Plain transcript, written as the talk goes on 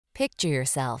Picture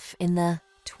yourself in the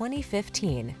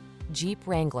 2015 Jeep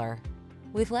Wrangler.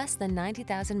 With less than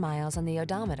 90,000 miles on the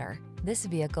odometer, this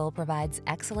vehicle provides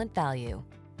excellent value.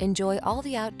 Enjoy all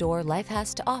the outdoor life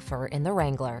has to offer in the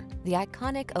Wrangler, the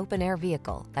iconic open-air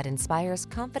vehicle that inspires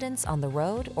confidence on the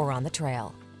road or on the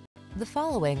trail. The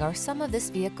following are some of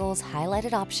this vehicle's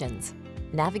highlighted options: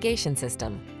 navigation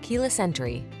system, keyless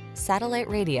entry, satellite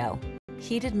radio,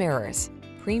 heated mirrors,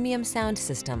 premium sound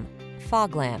system,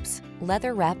 fog lamps,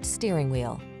 leather-wrapped steering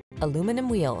wheel, aluminum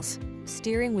wheels,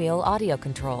 steering wheel audio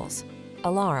controls,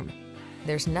 alarm.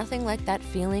 There's nothing like that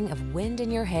feeling of wind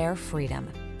in your hair freedom.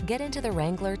 Get into the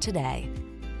Wrangler today.